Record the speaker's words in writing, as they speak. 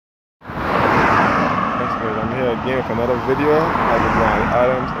here again with another video of the Grantley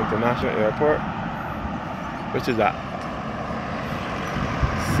Adams International Airport, which is at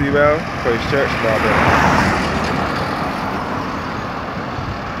Sewell, Christchurch, Barbados.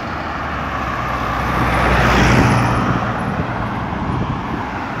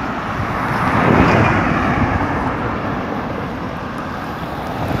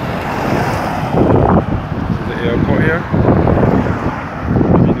 Airport here.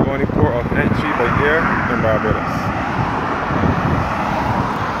 This is the only port of entry by air in Barbados.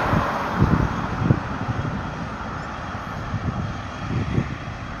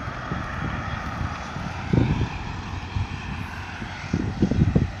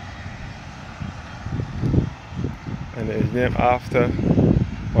 And it is named after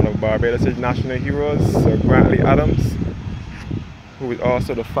one of Barbados' national heroes, Sir Grantley Adams, who is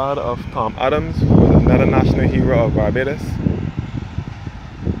also the father of Tom Adams, who was another national hero of Barbados.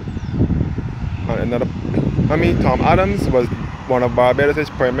 Tom Adams was one of Barbados'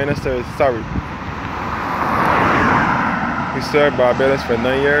 prime ministers. He served Barbados for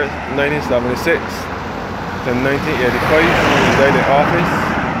 9 years, 1976 to 1985, when he died in office.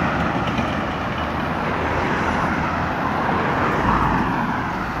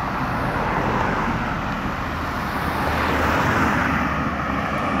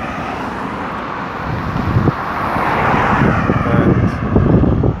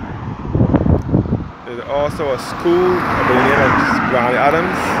 Also a school by the name of Grantley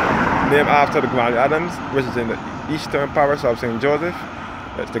Adams, named after the Grantley Adams, which is in the eastern parish of St. Joseph.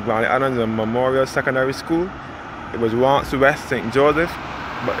 It's the Grantley Adams Memorial Secondary School. It was once West St. Joseph,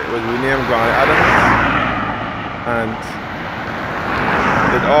 but it was renamed Grantley Adams. And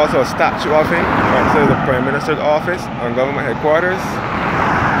there's also a statue of him outside the Prime Minister's office and government headquarters.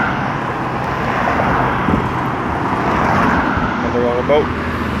 And the roundabout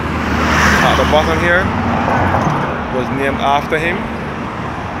at the bottom here was named after him.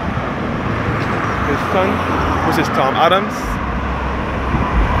 His son, which is Tom Adams.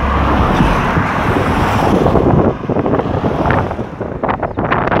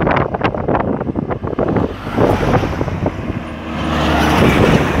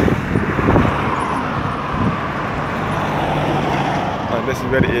 And this is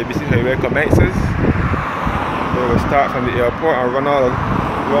where the ABC highway commences. We will start from the airport and run all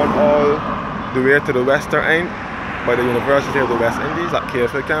the way to the western end by the University of the West Indies at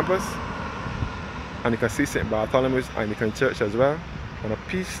KFL campus. And you can see St. Bartholomew's Anglican Church as well, and a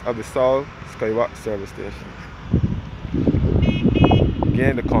piece of the Seoul Skywalk service station.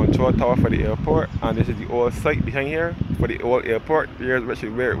 Again, the control tower for the airport, and this is the old site behind here for the old airport, where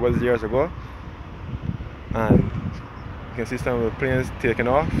it was years ago. And you can see some of the planes taking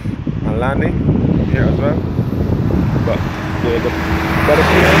off and landing here as well. But the better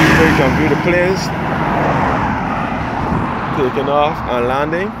planes, where you can view the planes taking off and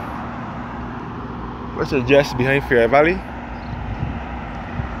landing, which is just behind Fair Valley.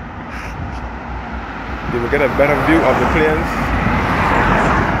 You will get a better view of the planes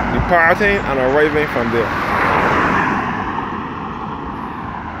departing and arriving from there.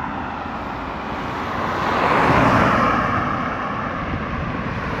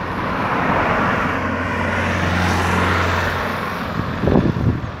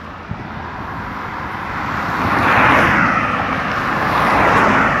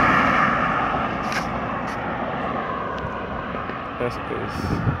 This is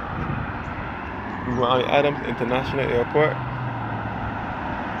Grantley Adams International Airport.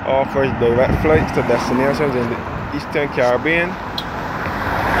 Offers direct flights to destinations in the Eastern Caribbean,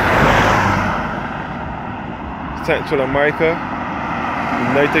 Central America,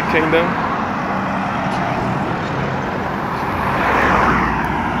 United Kingdom,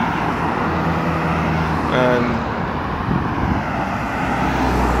 and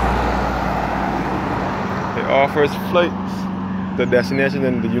it offers flights to destinations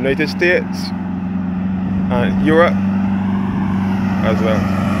in the United States and Europe as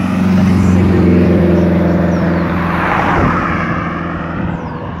well.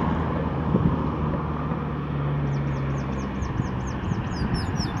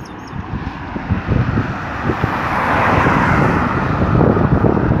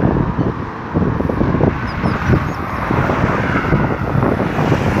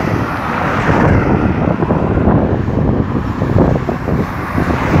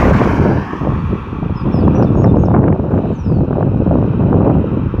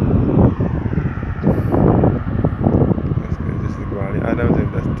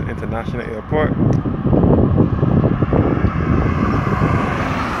 International Airport.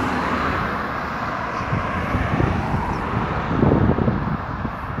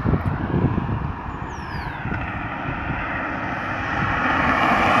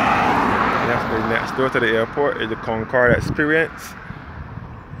 door to the airport is the Concorde Experience.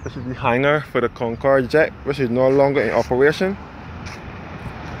 This is the hangar for the Concorde jet, which is no longer in operation.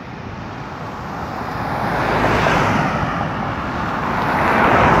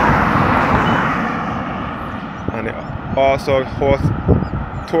 And it also hosts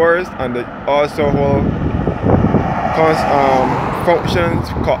tours, and it also holds functions,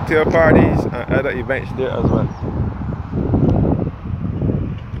 cocktail parties, and other events there as well.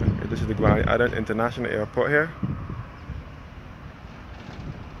 Okay, this is the Grantley Island International Airport here.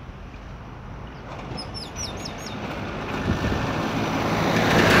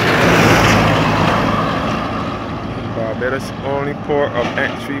 Barbados' only port of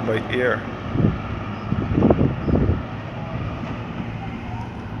entry by air.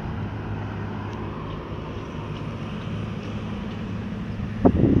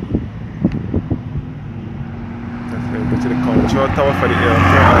 Go to the control tower for the airport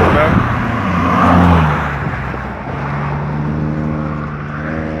as well.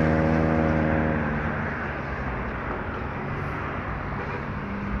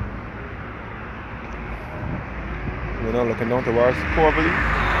 We're now looking down towards Corvally.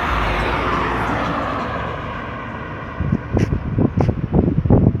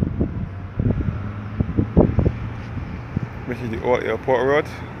 This is the old airport road.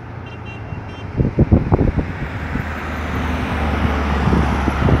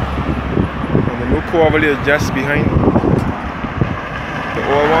 Corvally is just behind the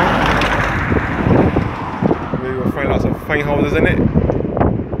old one, where you will find lots of fine houses in it.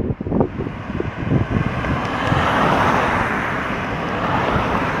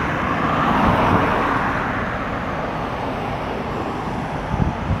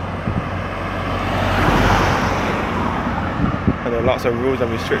 And there are lots of rules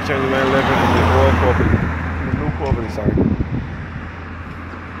and restrictions when living in the old Corvally, the new Corvally, sorry.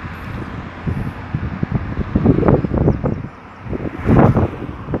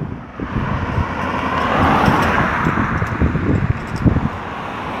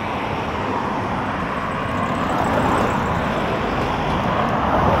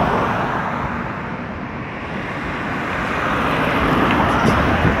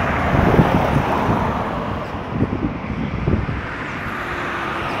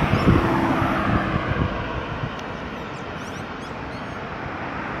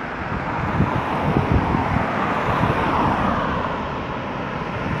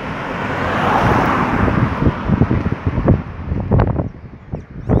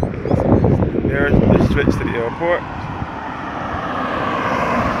 Switch to the airport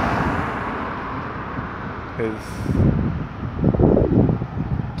is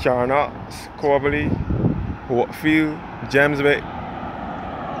Charnock, Corvally, Portfield, Gemswick,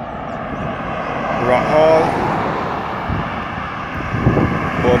 Rock Hall,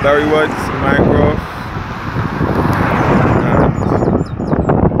 Mulberry Woods, Mangrove, and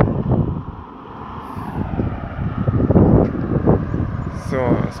so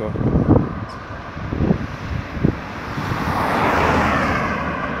on and so forth.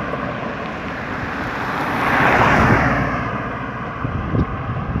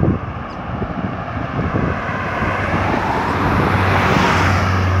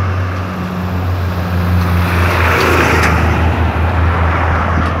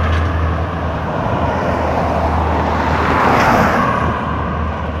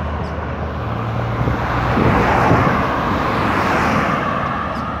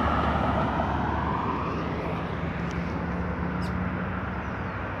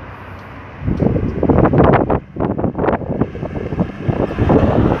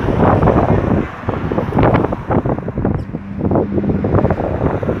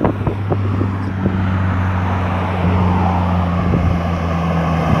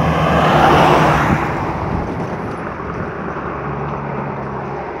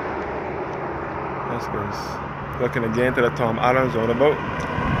 Looking again to the Tom Adams on the boat.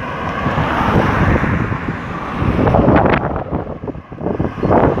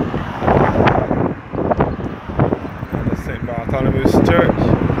 And the St. Bartholomew's Church.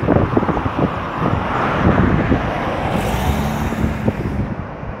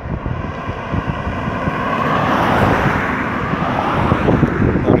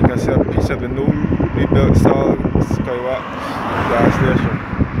 Now you can see a piece of the newly built South Skywalk gas station.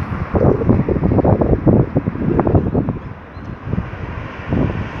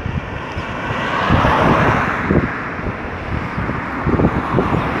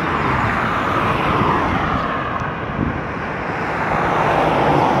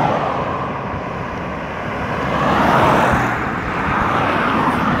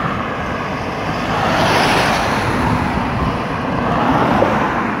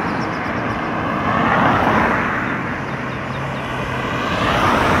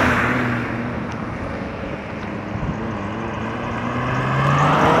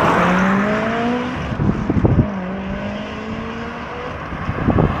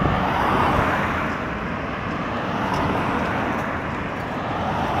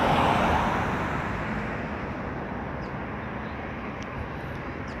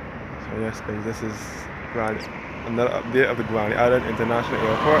 Yes, guys, this is another update of the Grantley Island International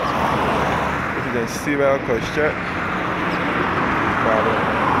Airport. This is in Sewell Church,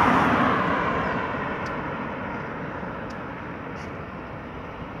 Barbados.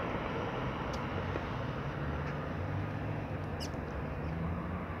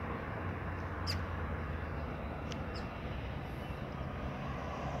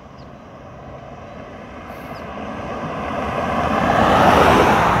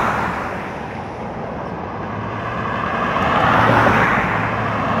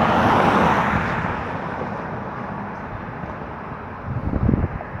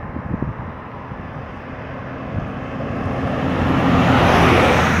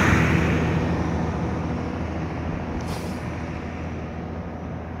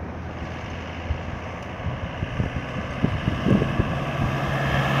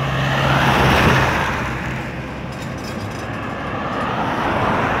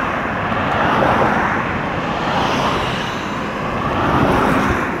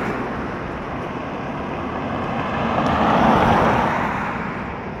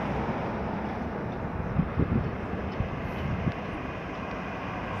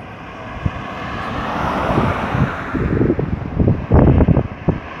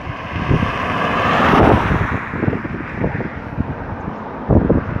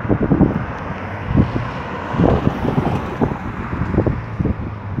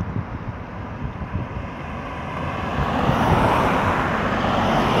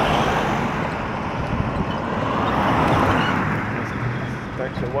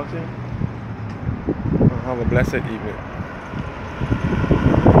 Thanks for watching. Have a blessed evening.